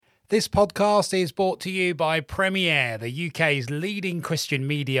This podcast is brought to you by Premier, the UK's leading Christian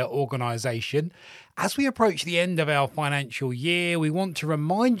media organisation. As we approach the end of our financial year, we want to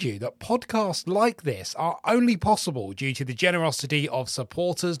remind you that podcasts like this are only possible due to the generosity of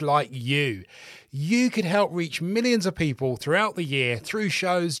supporters like you. You could help reach millions of people throughout the year through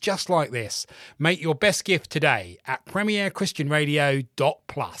shows just like this. Make your best gift today at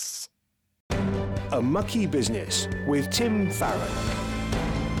premierchristianradio.plus. A Mucky Business with Tim Farron.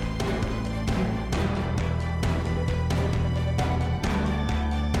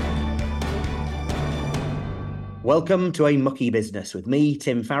 Welcome to A Mucky Business with me,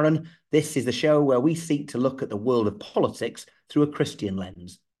 Tim Farron. This is the show where we seek to look at the world of politics through a Christian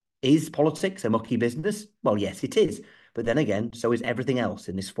lens. Is politics a mucky business? Well, yes, it is. But then again, so is everything else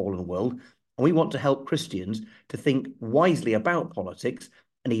in this fallen world. And we want to help Christians to think wisely about politics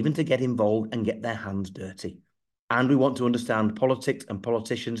and even to get involved and get their hands dirty. And we want to understand politics and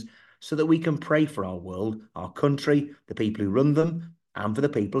politicians so that we can pray for our world, our country, the people who run them, and for the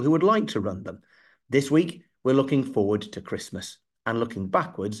people who would like to run them. This week, we're looking forward to Christmas and looking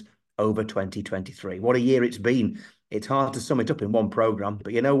backwards over 2023. What a year it's been. It's hard to sum it up in one programme,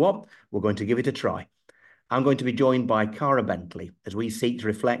 but you know what? We're going to give it a try. I'm going to be joined by Cara Bentley as we seek to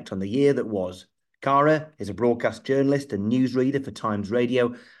reflect on the year that was. Cara is a broadcast journalist and newsreader for Times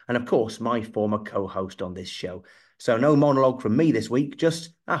Radio, and of course, my former co-host on this show. So no monologue from me this week,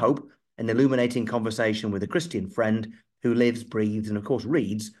 just, I hope, an illuminating conversation with a Christian friend who lives, breathes, and of course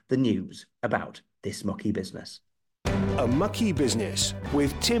reads the news about this mucky business. A Mucky Business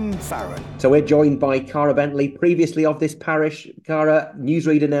with Tim Farron. So we're joined by Cara Bentley, previously of this parish. Cara,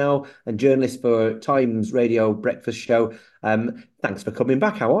 newsreader now and journalist for Times Radio Breakfast Show. Thanks for coming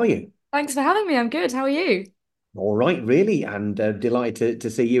back. How are you? Thanks for having me. I'm good. How are you? All right, really, and delighted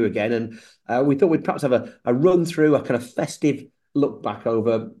to see you again. And we thought we'd perhaps have a run through, a kind of festive look back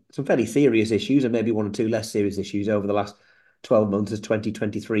over some fairly serious issues and maybe one or two less serious issues over the last 12 months as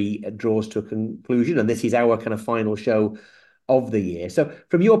 2023 draws to a conclusion. And this is our kind of final show of the year. So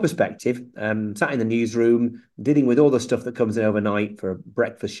from your perspective, sat in the newsroom, dealing with all the stuff that comes in overnight for a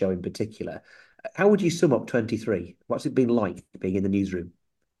breakfast show in particular, how would you sum up 23? What's it been like being in the newsroom?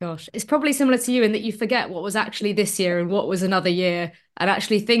 Gosh, it's probably similar to you in that you forget what was actually this year and what was another year. And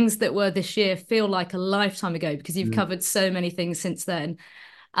actually things that were this year feel like a lifetime ago because you've covered so many things since then.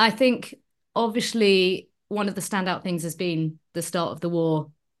 I think, obviously, one of the standout things has been the start of the war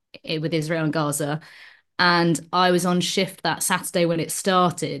with Israel and Gaza. And I was on shift that Saturday when it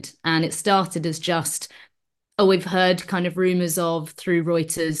started. And it started as just, we've heard kind of rumours of through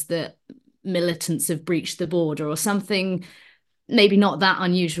Reuters that militants have breached the border or something, maybe not that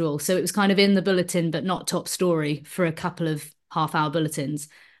unusual. So it was kind of in the bulletin, but not top story for a couple of half-hour bulletins.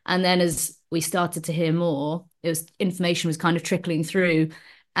 And then as we started to hear more, information was kind of trickling through.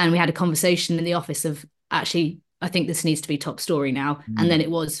 And we had a conversation in the office of, actually, I think this needs to be top story now. And then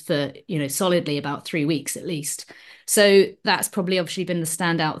it was for, solidly about 3 weeks at least. So that's probably obviously been the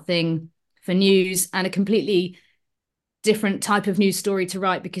standout thing for news, and a completely different type of news story to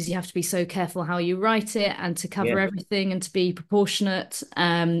write because you have to be so careful how you write it and to cover everything and to be proportionate.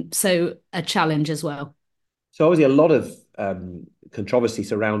 So a challenge as well. So obviously a lot of controversy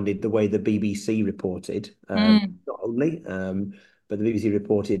surrounded the way the BBC reported, not only, but the BBC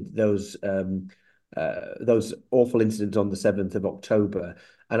reported those awful incidents on the 7th of October.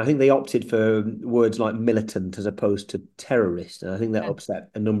 And I think they opted for words like militant as opposed to terrorist. And I think that upset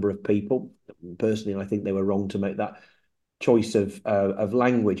a number of people. Personally, I think they were wrong to make that choice of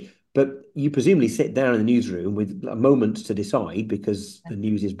language. But you presumably sit down in the newsroom with a moment to decide because the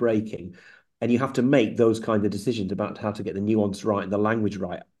news is breaking. And you have to make those kind of decisions about how to get the nuance right and the language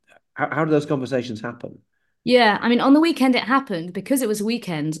right. How do those conversations happen? Yeah, I mean, on the weekend it happened because it was a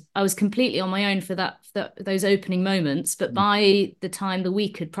weekend. I was completely on my own for those opening moments. But by the time the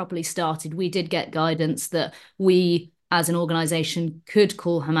week had properly started, we did get guidance that we, as an organisation, could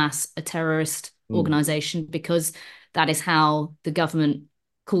call Hamas a terrorist organisation because that is how the government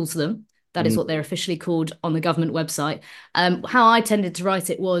calls them. That is what they're officially called on the government website. How I tended to write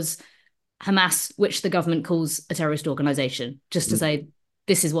it was Hamas, which the government calls a terrorist organisation, just to say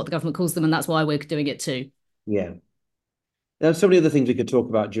this is what the government calls them, and that's why we're doing it too. Yeah. Now, so many other things we could talk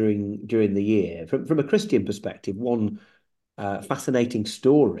about during the year. From a Christian perspective, one fascinating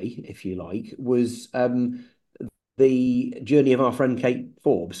story, if you like, was the journey of our friend Kate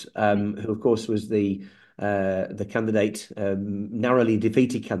Forbes, who, of course, was the candidate, narrowly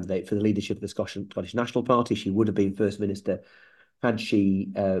defeated candidate for the leadership of the Scottish National Party. She would have been First Minister had she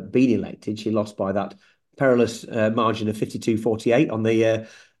been elected. She lost by that perilous margin of 52-48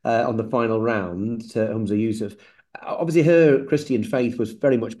 on the final round to Humza Yousaf. obviously her Christian faith was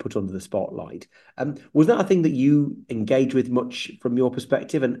very much put under the spotlight. Was that a thing that you engage with much from your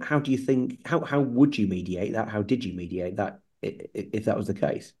perspective? And how do you think, how would you mediate that? How did you mediate that if that was the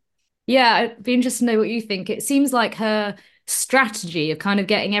case? Yeah, I'd be interested to know what you think. It seems like her strategy of kind of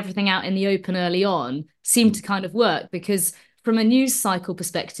getting everything out in the open early on seemed to kind of work because from a news cycle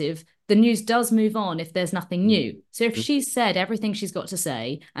perspective, the news does move on if there's nothing new. So if she's said everything she's got to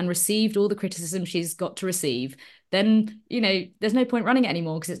say and received all the criticism she's got to receive, then there's no point running it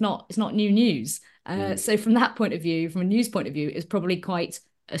anymore because it's not new news. So from that point of view, from a news point of view, it's probably quite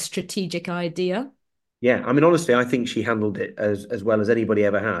a strategic idea. Yeah, I mean, honestly, I think she handled it as well as anybody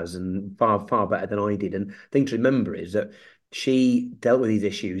ever has, and far better than I did. And the thing to remember is that she dealt with these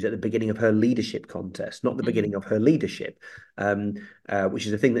issues at the beginning of her leadership contest, not the beginning of her leadership, which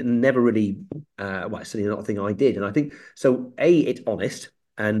is a thing that never really, well, it's certainly not a thing I did. And I think so. A, it's honest,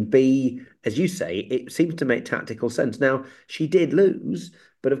 and B, as you say, it seems to make tactical sense. Now, she did lose,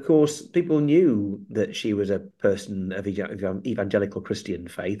 but of course, people knew that she was a person of evangelical Christian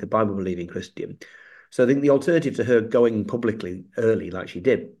faith, a Bible believing Christian. So I think the alternative to her going publicly early, like she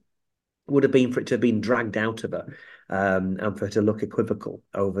did, would have been for it to have been dragged out of her and for her to look equivocal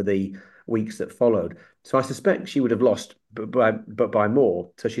over the weeks that followed. So I suspect she would have lost, but by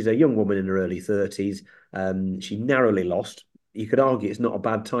more. So she's a young woman in her early 30s. She narrowly lost. You could argue it's not a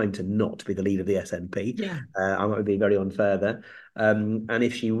bad time to not be the leader of the SNP. Yeah. I might be very unfair there. And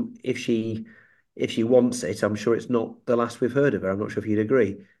if she wants it, I'm sure it's not the last we've heard of her. I'm not sure if you'd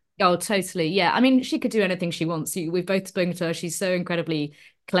agree. Oh, totally. Yeah. I mean, she could do anything she wants. We've both spoken to her. She's so incredibly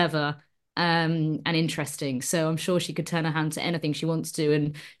clever and interesting. So I'm sure she could turn her hand to anything she wants to.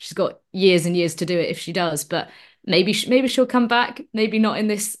 And she's got years and years to do it if she does. But maybe she'll come back. Maybe not in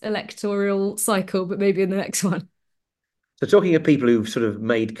this electoral cycle, but maybe in the next one. So talking of people who've sort of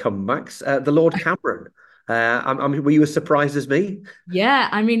made comebacks, the Lord Cameron. Were you as surprised as me? Yeah,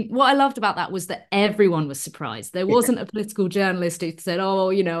 I mean, what I loved about that was that everyone was surprised. There wasn't a political journalist who said, "Oh,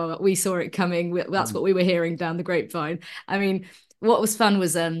 we saw it coming. That's what we were hearing down the grapevine." I mean, what was fun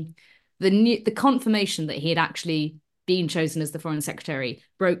was the confirmation that he had actually been chosen as the foreign secretary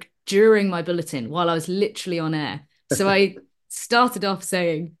broke during my bulletin while I was literally on air. So I started off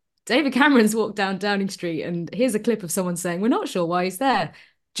saying, "David Cameron's walked down Downing Street, and here's a clip of someone saying we're not sure why he's there."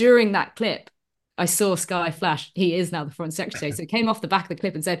 During that clip, I saw Sky flash, he is now the foreign secretary. So it came off the back of the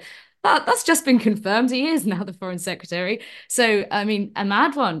clip and said, that's just been confirmed. He is now the foreign secretary. So, I mean, a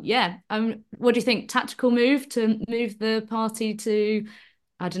mad one. Yeah. What do you think? Tactical move to move the party to,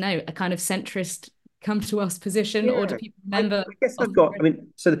 I don't know, a kind of centrist come to us position? Yeah, or do people I remember? guess I mean,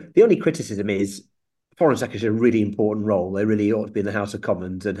 so the only criticism is foreign secretary is a really important role. They really ought to be in the House of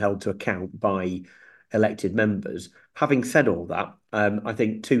Commons and held to account by elected members. Having said all that, I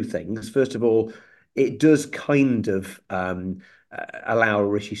think two things. First of all, it does kind of allow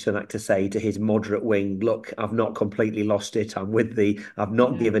Rishi Sunak to say to his moderate wing, look, I've not completely lost it. I've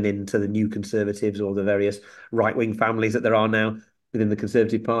not given in to the new Conservatives or the various right-wing families that there are now within the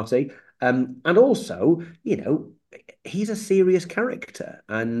Conservative Party. And also, he's a serious character.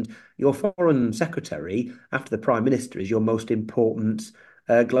 And your foreign secretary, after the prime minister, is your most important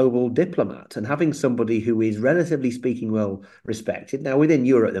global diplomat. And having somebody who is relatively speaking well respected. Now, within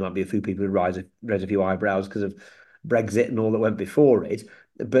Europe, there might be a few people who raise a few eyebrows because of Brexit and all that went before it.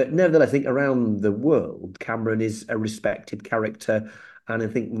 But nevertheless, I think around the world, Cameron is a respected character. And I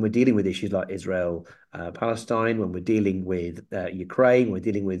think when we're dealing with issues like Israel, Palestine, when we're dealing with Ukraine, we're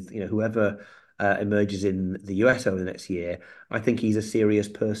dealing with whoever emerges in the US over the next year, I think he's a serious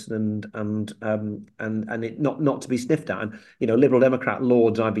person and it not to be sniffed at. And Liberal Democrat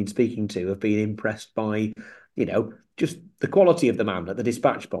lords I've been speaking to have been impressed by just the quality of the man at the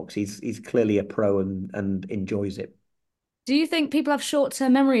dispatch box. He's clearly a pro and enjoys it. Do you think people have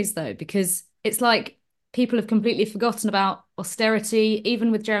short-term memories though? Because it's like people have completely forgotten about austerity,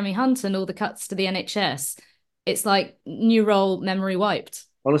 even with Jeremy Hunt and all the cuts to the NHS. It's like new role memory wiped.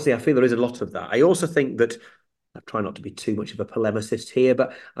 Honestly, I feel there is a lot of that. I also think that I try not to be too much of a polemicist here,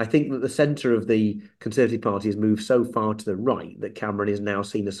 but I think that the centre of the Conservative Party has moved so far to the right that Cameron is now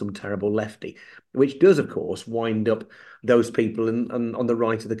seen as some terrible lefty, which does, of course, wind up those people on the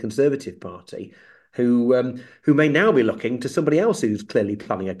right of the Conservative Party who may now be looking to somebody else who's clearly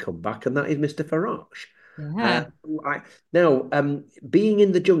planning a comeback, and that is Mr. Farage. Yeah. Now, being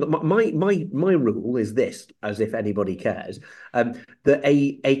in the jungle, my rule is this, as if anybody cares, that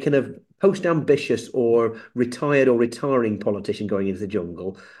a kind of post-ambitious or retired or retiring politician going into the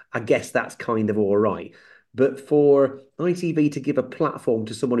jungle, I guess that's kind of all right. But for ITV to give a platform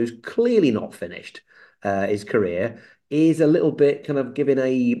to someone who's clearly not finished his career is a little bit kind of giving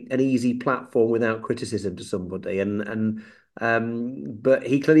an easy platform without criticism to somebody, but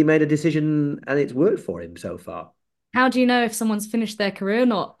he clearly made a decision and it's worked for him so far. How do you know if someone's finished their career or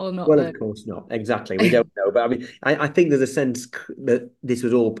not Well, though? of course not. Exactly. We don't know. But I mean, I think there's a sense that this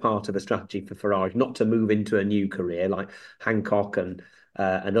was all part of a strategy for Farage not to move into a new career like Hancock and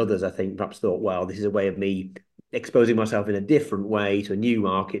others. I think perhaps thought, well, this is a way of me exposing myself in a different way to a new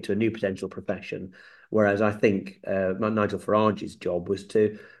market, to a new potential profession. Whereas I think Nigel Farage's job was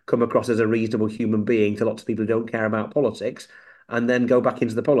to come across as a reasonable human being to lots of people who don't care about politics and then go back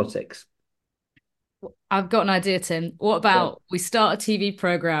into the politics. I've got an idea, Tim. What Yeah. about we start a TV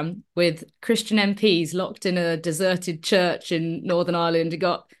program with Christian MPs locked in a deserted church in Northern Ireland? You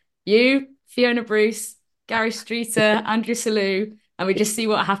got you, Fiona Bruce, Gary Streeter, Andrew Selous, and we just see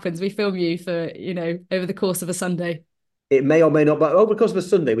what happens. We film you for, over the course of a Sunday. It may or may not, but over the course of a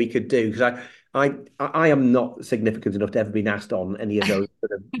Sunday we could do because I am not significant enough to ever been asked on any of those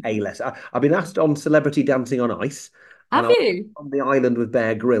sort of A-list. I've been asked on Celebrity Dancing on Ice, and Have I was you? on the island with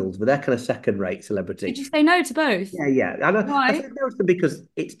Bear Grylls, but they're kind of second-rate Did celebrity. you say no to both? Yeah, yeah, and I Why? said no to them because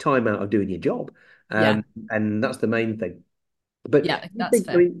it's time out of doing your job, Yeah, and that's the main thing. But yeah, I that's think,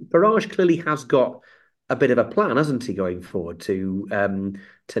 I fair. mean, Farage clearly has got a bit of a plan, hasn't he, going forward to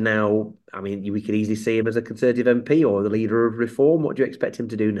now? I mean, we could easily see him as a Conservative MP or the leader of Reform. What do you expect him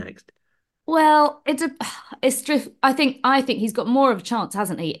to do next? Well, it's just I think he's got more of a chance,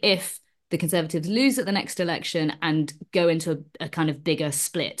 hasn't he, if the Conservatives lose at the next election and go into a kind of bigger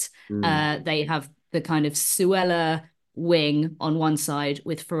split. Mm, They have the kind of Suella wing on one side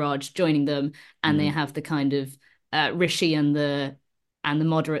with Farage joining them, and they mm. have the kind of Rishi and the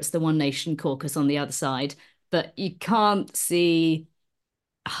moderates, the One Nation caucus on the other side. But I can't see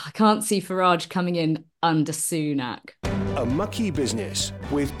Farage coming in under Sunak. A Mucky Business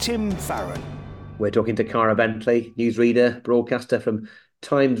with Tim Farron. We're talking to Cara Bentley, newsreader, broadcaster from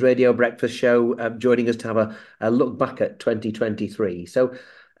Times Radio Breakfast Show, joining us to have a look back at 2023. So,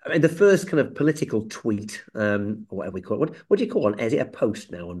 I mean, the first kind of political tweet, or whatever we call it, what do you call it? Is it a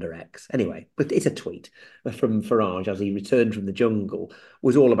post now under X? Anyway, but it's a tweet from Farage as he returned from the jungle,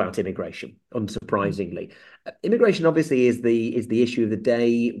 was all about immigration, unsurprisingly. Immigration obviously is the issue of the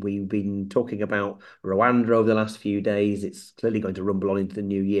day. We've been talking about Rwanda over the last few days. It's clearly going to rumble on into the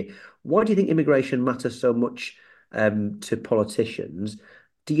new year. Why do you think immigration matters so much to politicians?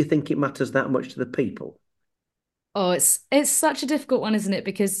 Do you think it matters that much to the people? Oh, it's such a difficult one, isn't it?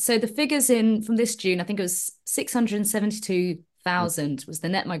 Because so the figures in from this June, I think it was 672,000 was the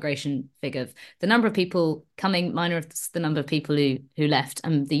net migration figure. The number of people coming minus the number of people who left.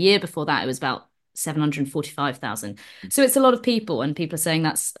 And the year before that, it was about 745,000. So it's a lot of people, and people are saying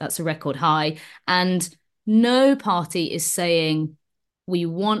that's a record high. And no party is saying we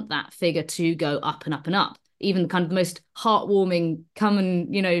want that figure to go up and up and up. Even kind of the most heartwarming, come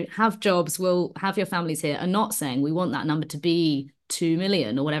and, have jobs, we'll have your families here, are not saying we want that number to be 2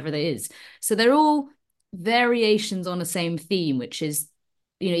 million or whatever that is. So they're all variations on the same theme, which is,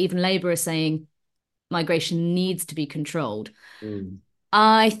 even Labour is saying migration needs to be controlled. Mm.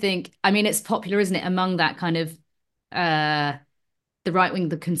 I mean, it's popular, isn't it, among that kind of the right wing,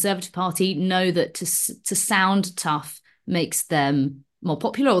 the Conservative Party know that to sound tough makes them more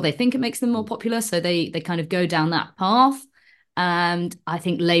popular, or they think it makes them more popular, so they kind of go down that path. And I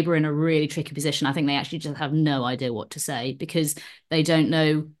think Labour are in a really tricky position. I think they actually just have no idea what to say because they don't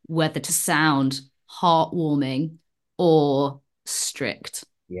know whether to sound heartwarming or strict.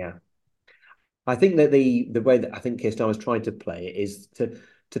 Yeah. I think that the way that I think Keir Starmer's trying to play it is to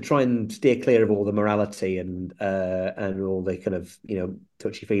try and steer clear of all the morality and all the kind of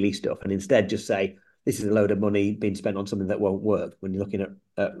touchy feely stuff, and instead just say this is a load of money being spent on something that won't work. When you're looking at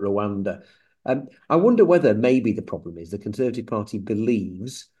Rwanda, I wonder whether maybe the problem is the Conservative Party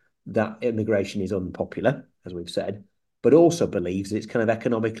believes that immigration is unpopular, as we've said, but also believes that it's kind of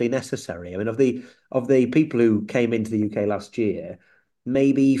economically necessary. I mean, of the people who came into the UK last year,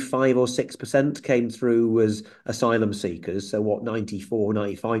 maybe 5 or 6% came through as asylum seekers. So what, 94,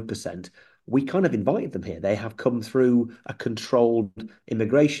 95%? We kind of invited them here. They have come through a controlled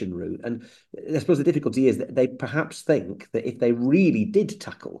immigration route. And I suppose the difficulty is that they perhaps think that if they really did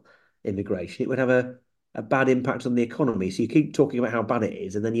tackle immigration, it would have a bad impact on the economy. So you keep talking about how bad it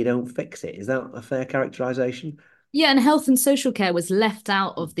is and then you don't fix it. Is that a fair characterization? Yeah, and health and social care was left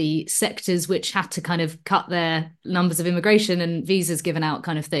out of the sectors which had to kind of cut their numbers of immigration and visas given out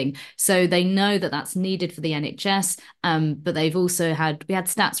kind of thing. So they know that that's needed for the NHS. But they've also we had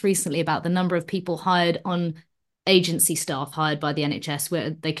stats recently about the number of people hired on agency staff hired by the NHS,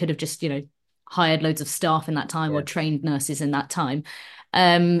 where they could have just, hired loads of staff in that time or Yeah. trained nurses in that time.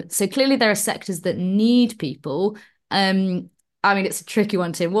 So clearly there are sectors that need people. I mean, it's a tricky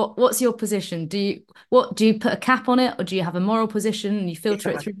one, Tim. What's your position? Do you put a cap on it, or do you have a moral position and you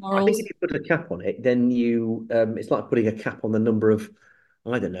filter it through I think if morals? you put a cap on it, then it's like putting a cap on the number of,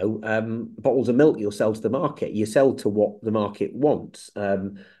 I don't know, bottles of milk you'll sell to the market. You sell to what the market wants.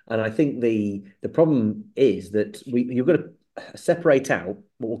 And I think the problem is that you've got to separate out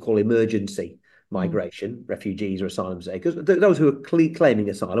what we'll call emergency Mm. migration, refugees or asylum seekers. Those who are claiming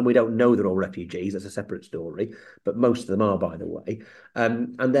asylum, we don't know they're all refugees. That's a separate story, but most of them are, by the way.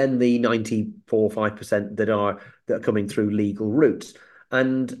 And then the 94.5% that are coming through legal routes.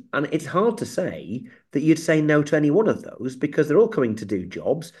 And it's hard to say that you'd say no to any one of those because they're all coming to do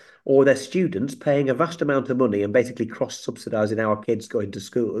jobs or they're students paying a vast amount of money and basically cross-subsidizing our kids going to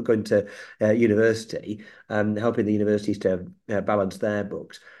school, going to university, helping the universities to balance their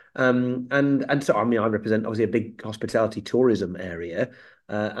books. And so I mean I represent obviously a big hospitality tourism area,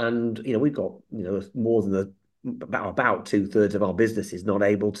 and we've got more than about two-thirds of our businesses not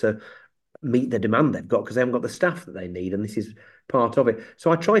able to meet the demand they've got because they haven't got the staff that they need, and this is part of it. So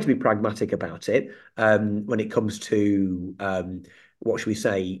I try to be pragmatic about it when it comes to what should we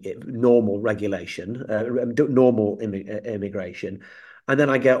say, normal regulation, normal immigration, and then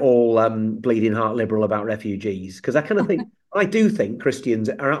I get all bleeding heart liberal about refugees because I do think Christians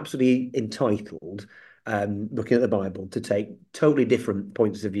are absolutely entitled. Looking at the Bible, to take totally different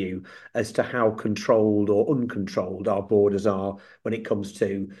points of view as to how controlled or uncontrolled our borders are when it comes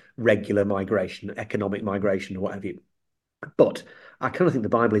to regular migration, economic migration, or what have you. But I kind of think the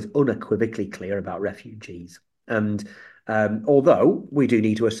Bible is unequivocally clear about refugees. And although we do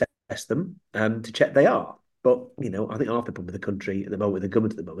need to assess them to check they are. But, I think half the problem with the country at the moment, with the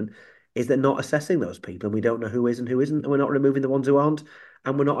government at the moment, is they're not assessing those people and we don't know who is and who isn't. And we're not removing the ones who aren't.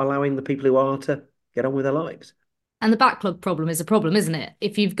 And we're not allowing the people who are to get on with their lives. And the backlog problem is a problem, isn't it?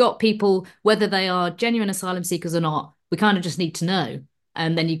 If you've got people, whether they are genuine asylum seekers or not, we kind of just need to know.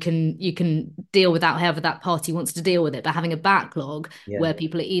 And then you can deal with that however that party wants to deal with it. But having a backlog Yeah. where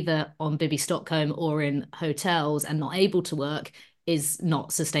people are either on Bibi Stockholm or in hotels and not able to work is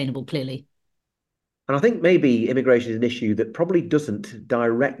not sustainable, clearly. And I think maybe immigration is an issue that probably doesn't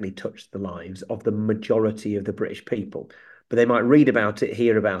directly touch the lives of the majority of the British people, but they might read about it,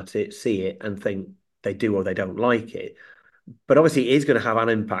 hear about it, see it, and think they do or they don't like it. But obviously, it is going to have an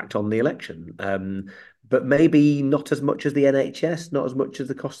impact on the election. But maybe not as much as the NHS, not as much as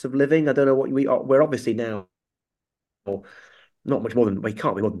the cost of living. I don't know what we're obviously now not much more than we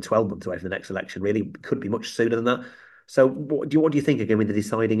can't be more than 12 months away from the next election. Really, could be much sooner than that. So, what do you think are going to be the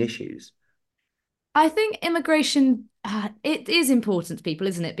deciding issues? I think immigration it is important to people,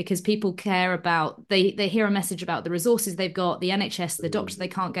 isn't it? Because people care about they hear a message about the resources they've got, the NHS, the doctor they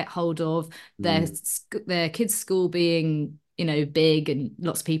can't get hold of, their Mm. their kids' school being big and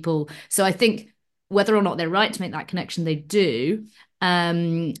lots of people. So I think whether or not they're right to make that connection, they do.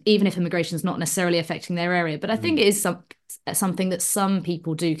 Even if immigration is not necessarily affecting their area, but I think Mm. it is something that some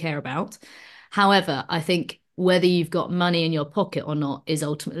people do care about. However, I think whether you've got money in your pocket or not is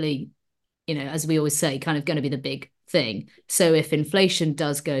ultimately as we always say, kind of going to be the big thing. So if inflation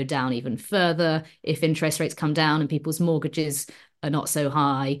does go down even further, if interest rates come down and people's mortgages are not so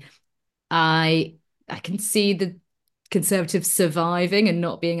high, I can see the Conservatives surviving and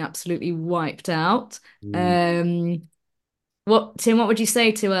not being absolutely wiped out. Mm. Um, Tim, what would you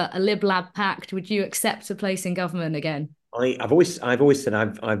say to a Lib Lab pact? Would you accept a place in government again? I've always said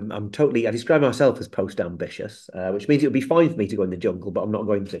I'm totally. I describe myself as post-ambitious, which means it would be fine for me to go in the jungle, but I'm not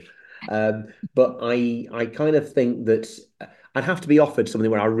going to. But I kind of think that I'd have to be offered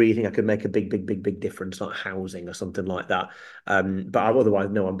something where I really think I could make a big, big, big, big difference, like housing or something like that. But I've otherwise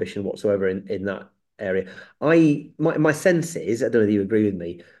no ambition whatsoever in that area. My sense is, I don't know if you agree with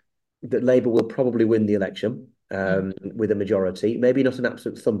me, that Labour will probably win the election Mm, with a majority. Maybe not an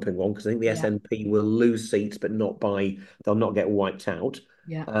absolute thumping one, because I think the yeah, SNP will lose seats, but they'll not get wiped out.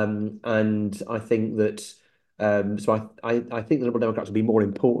 yeah. And I think that, so I think the Liberal Democrats will be more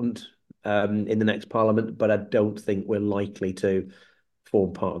important in the next Parliament, but I don't think we're likely to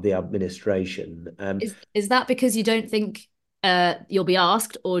form part of the administration. Is that because you don't think you'll be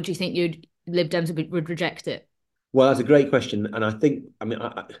asked, or do you think Lib Dems would reject it? Well, that's a great question, and I think, I mean,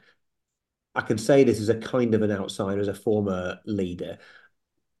 I can say this as a kind of an outsider, as a former leader.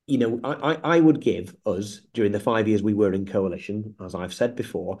 I would give us, during the 5 years we were in coalition, as I've said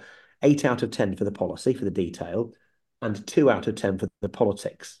before, 8 out of 10 for the policy, for the detail, and 2 out of 10 for the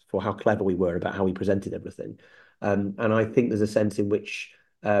politics, for how clever we were about how we presented everything. And I think there's a sense in which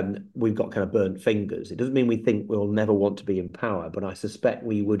we've got kind of burnt fingers. It doesn't mean we think we'll never want to be in power, but I suspect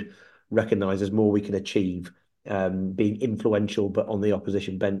we would recognise there's more we can achieve being influential but on the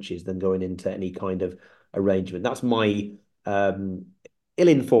opposition benches than going into any kind of arrangement. That's my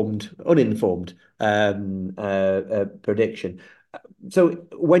uninformed prediction. So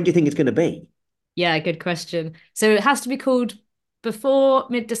when do you think it's going to be? Yeah, good question. So it has to be called before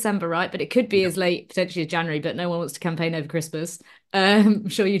mid-December, right? But it could be Yeah. as late potentially as January, but no one wants to campaign over Christmas. I'm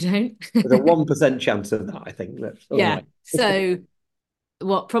sure you don't. There's a 1% chance of that, I think. That's Yeah. unlikely. So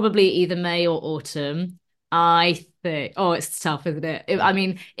what, probably either May or autumn. I think, oh, it's tough, isn't it? I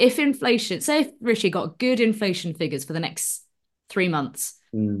mean, if inflation, say if Rishi got good inflation figures for the next 3 months,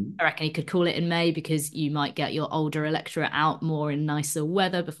 Mm. I reckon he could call it in May because you might get your older electorate out more in nicer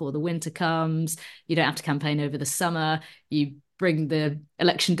weather before the winter comes. You don't have to campaign over the summer. You bring the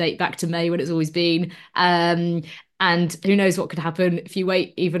election date back to May when it's always been. And who knows what could happen if you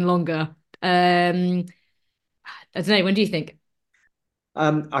wait even longer. I don't know. When do you think?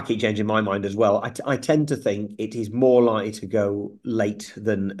 I keep changing my mind as well. I tend to think it is more likely to go late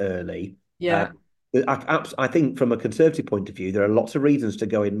than early. Uh, Yeah. I think from a Conservative point of view, there are lots of reasons to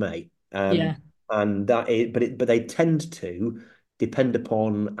go in May, Yeah. and but they tend to depend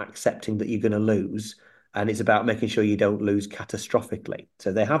upon accepting that you're going to lose, and it's about making sure you don't lose catastrophically.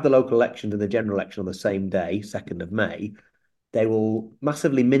 So they have the local elections and the general election on the same day, 2nd of May. They will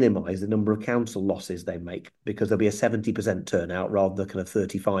massively minimise the number of council losses they make because there'll be a 70% turnout rather than kind of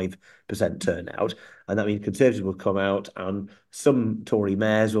 35% turnout. And that means Conservatives will come out and some Tory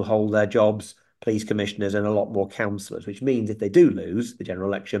mayors will hold their jobs, police commissioners, and a lot more councillors, which means if they do lose the general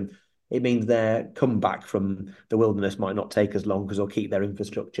election, it means their comeback from the wilderness might not take as long because they'll keep their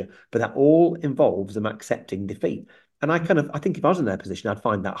infrastructure. But that all involves them accepting defeat. And I think if I was in their position, I'd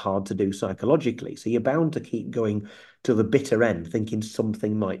find that hard to do psychologically. So you're bound to keep going to the bitter end, thinking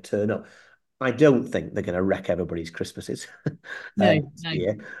something might turn up. I don't think they're going to wreck everybody's Christmases No, next no.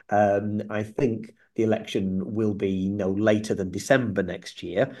 year. I think the election will be no later than December next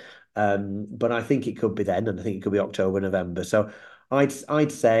year, but I think it could be then, and I think it could be October, November. So I'd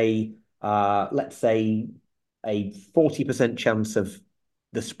say let's say a 40% chance of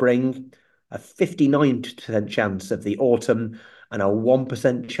the spring, a 59% chance of the autumn, and a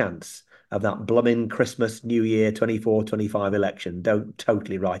 1% chance of that blooming Christmas, New Year 24-25 election. Don't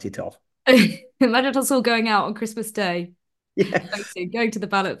totally write it off. Imagine us all going out on Christmas Day, Yes. going to the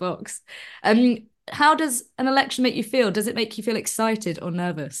ballot box. How does an election make you feel? Does it make you feel excited or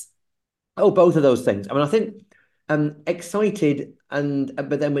nervous? Oh, both of those things. I mean, I think excited and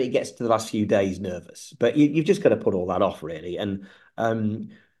but then when it gets to the last few days, nervous. But you've just got to put all that off, really. Um,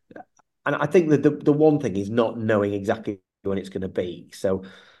 and I think that the one thing is not knowing exactly when it's going to be. So,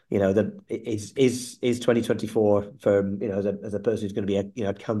 the is 2024 for as a person who's going to be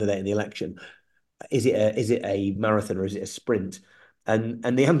a candidate in the election. Is it a marathon or is it a sprint?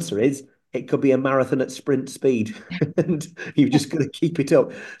 And the answer is it could be a marathon at sprint speed, and you've just got to keep it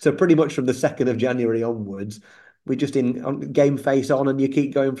up. So pretty much from the 2nd of January onwards, we're just in game face on, and you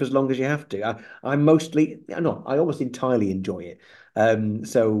keep going for as long as you have to. I almost entirely enjoy it. I'm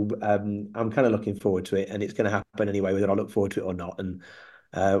kind of looking forward to it, and it's going to happen anyway, whether I look forward to it or not. And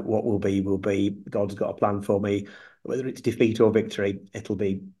what will be. God's got a plan for me, whether it's defeat or victory. It'll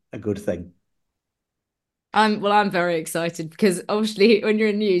be a good thing. I'm very excited because obviously when you're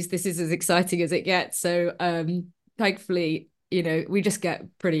in news, this is as exciting as it gets. So thankfully, we just get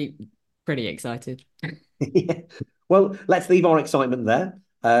pretty excited. Yeah. Well, let's leave our excitement there.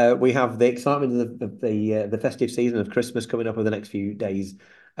 We have the excitement of the festive season of Christmas coming up over the next few days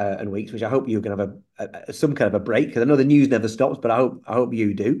and weeks, which I hope you're going to have some kind of a break because I know the news never stops, but I hope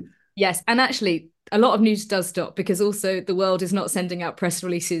you do. Yes, and actually, a lot of news does stop because also the world is not sending out press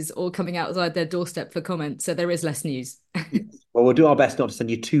releases or coming outside their doorstep for comment, so there is less news. Yes. Well, we'll do our best not to send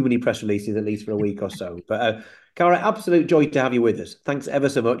you too many press releases, at least for a week or so. But Cara, absolute joy to have you with us. Thanks ever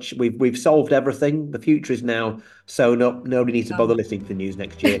so much. We've solved everything. The future is now sewn up. Nobody needs to bother listening to the news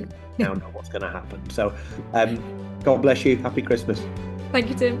next year. Now know what's going to happen. So, God bless you. Happy Christmas. Thank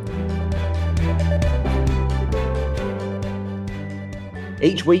you, Tim.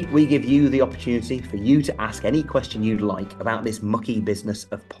 Each week, we give you the opportunity for you to ask any question you'd like about this mucky business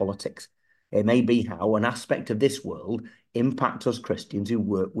of politics. It may be how an aspect of this world impacts us Christians who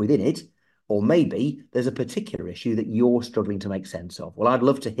work within it, or maybe there's a particular issue that you're struggling to make sense of. Well, I'd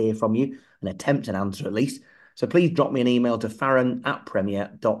love to hear from you and attempt an answer at least. So please drop me an email to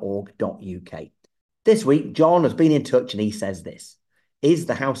farron@premier.org.uk. This week, John has been in touch and he says this: is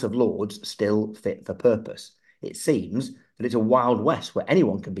the House of Lords still fit for purpose? It seems that it's a wild west where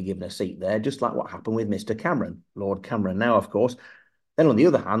anyone can be given a seat there, just like what happened with Mr. Cameron, Lord Cameron now, of course. Then on the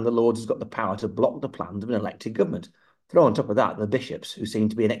other hand, the Lords has got the power to block the plans of an elected government. Throw on top of that the bishops, who seem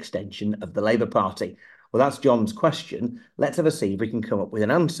to be an extension of the Labour Party. Well, that's John's question. Let's have a see if we can come up with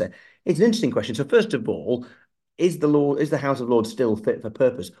an answer. It's an interesting question. So first of all, is the House of Lords still fit for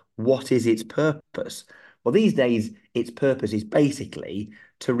purpose? What is its purpose? Well, these days, its purpose is basically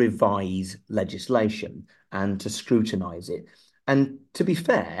to revise legislation and to scrutinise it. And to be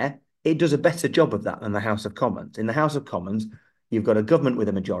fair, it does a better job of that than the House of Commons. In the House of Commons, you've got a government with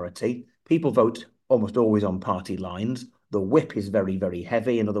a majority. People vote almost always on party lines. The whip is very, very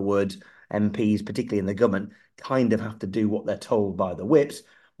heavy. In other words, MPs, particularly in the government, kind of have to do what they're told by the whips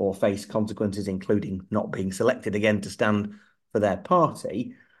or face consequences, including not being selected again to stand for their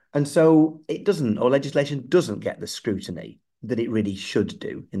party. And so it doesn't, or legislation doesn't get the scrutiny that it really should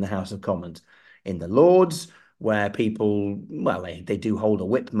do in the House of Commons. In the Lords, where people, well, they do hold a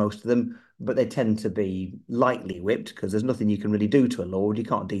whip, most of them, but they tend to be lightly whipped because there's nothing you can really do to a Lord. You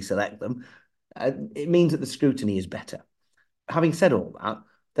can't deselect them. It means that the scrutiny is better. Having said all that,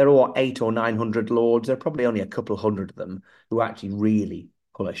 there are 800 or 900 Lords. There are probably only a couple of hundred of them who actually really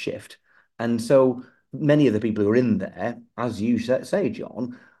pull a shift. And so many of the people who are in there, as you say,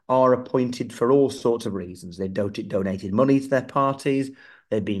 John, are appointed for all sorts of reasons. They've donated money to their parties.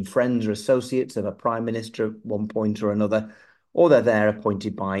 They've been friends or associates of a prime minister at one point or another, or they're there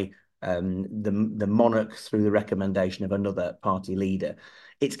appointed by the monarch through the recommendation of another party leader.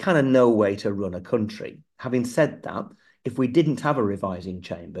 It's kind of no way to run a country. Having said that, if we didn't have a revising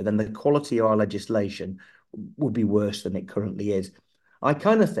chamber, then the quality of our legislation would be worse than it currently is. I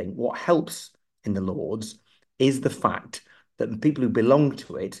kind of think what helps in the Lords is the fact that people who belong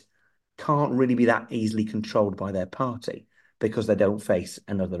to it can't really be that easily controlled by their party because they don't face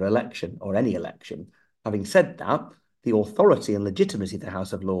another election or any election. Having said that, the authority and legitimacy the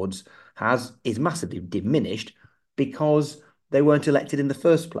House of Lords is massively diminished because they weren't elected in the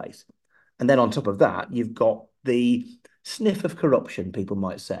first place. And then on top of that, you've got the sniff of corruption, people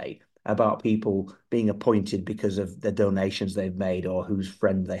might say, about people being appointed because of the donations they've made or whose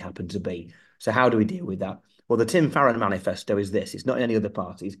friend they happen to be. So how do we deal with that? Well, the Tim Farron manifesto is this. It's not in any other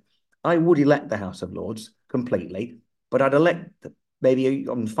parties. I would elect the House of Lords completely, but I'd elect maybe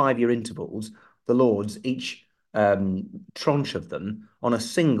on 5-year intervals, the Lords, each tranche of them on a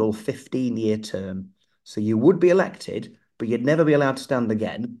single 15-year term. So you would be elected, but you'd never be allowed to stand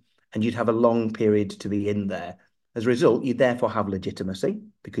again, and you'd have a long period to be in there. As a result, you'd therefore have legitimacy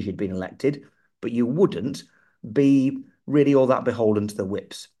because you'd been elected, but you wouldn't be really all that beholden to the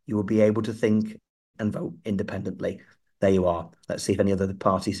whips. You would be able to think and vote independently. There you are. Let's see if any other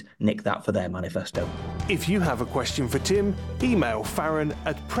parties nick that for their manifesto. If you have a question for Tim, email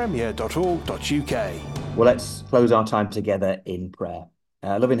farron@premier.org.uk. Well, let's close our time together in prayer.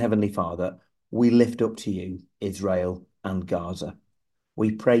 Loving Heavenly Father, we lift up to you Israel and Gaza.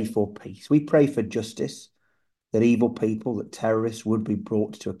 We pray for peace. We pray for justice, that evil people, that terrorists would be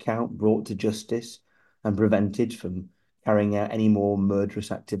brought to account, brought to justice, and prevented from carrying out any more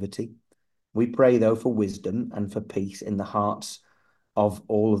murderous activity. We pray, though, for wisdom and for peace in the hearts of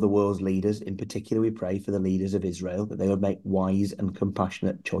all of the world's leaders. In particular, we pray for the leaders of Israel, that they would make wise and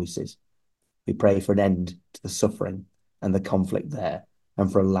compassionate choices. We pray for an end to the suffering and the conflict there,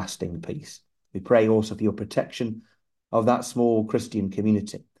 and for a lasting peace. We pray also for your protection of that small Christian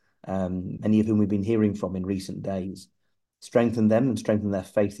community, many of whom we've been hearing from in recent days. Strengthen them and strengthen their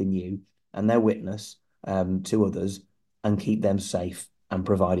faith in you and their witness to others, and keep them safe and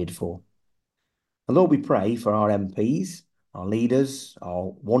provided for. And Lord, we pray for our MPs, our leaders,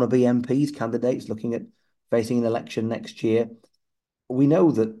 our wannabe MPs, candidates looking at facing an election next year. We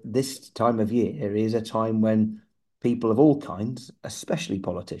know that this time of year is a time when people of all kinds, especially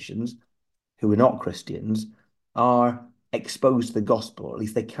politicians who are not Christians, are exposed to the gospel, or at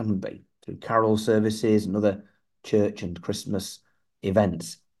least they can be, through carol services and other church and Christmas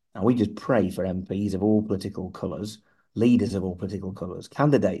events. And we just pray for MPs of all political colours, leaders of all political colours,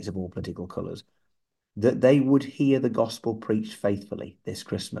 candidates of all political colours, that they would hear the gospel preached faithfully this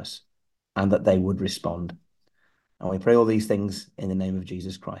Christmas and that they would respond. And we pray all these things in the name of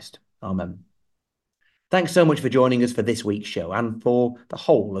Jesus Christ. Amen. Thanks so much for joining us for this week's show and for the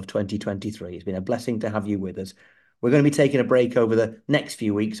whole of 2023. It's been a blessing to have you with us. We're going to be taking a break over the next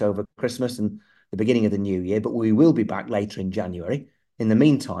few weeks over Christmas and the beginning of the new year, but we will be back later in January. In the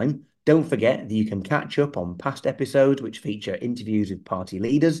meantime, don't forget that you can catch up on past episodes which feature interviews with party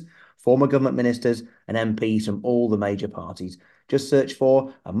leaders, former government ministers and MPs from all the major parties. Just search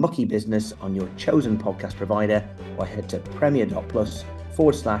for A Mucky Business on your chosen podcast provider or head to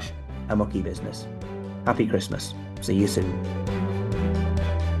premier.plus/A Mucky Business. Happy Christmas. See you soon.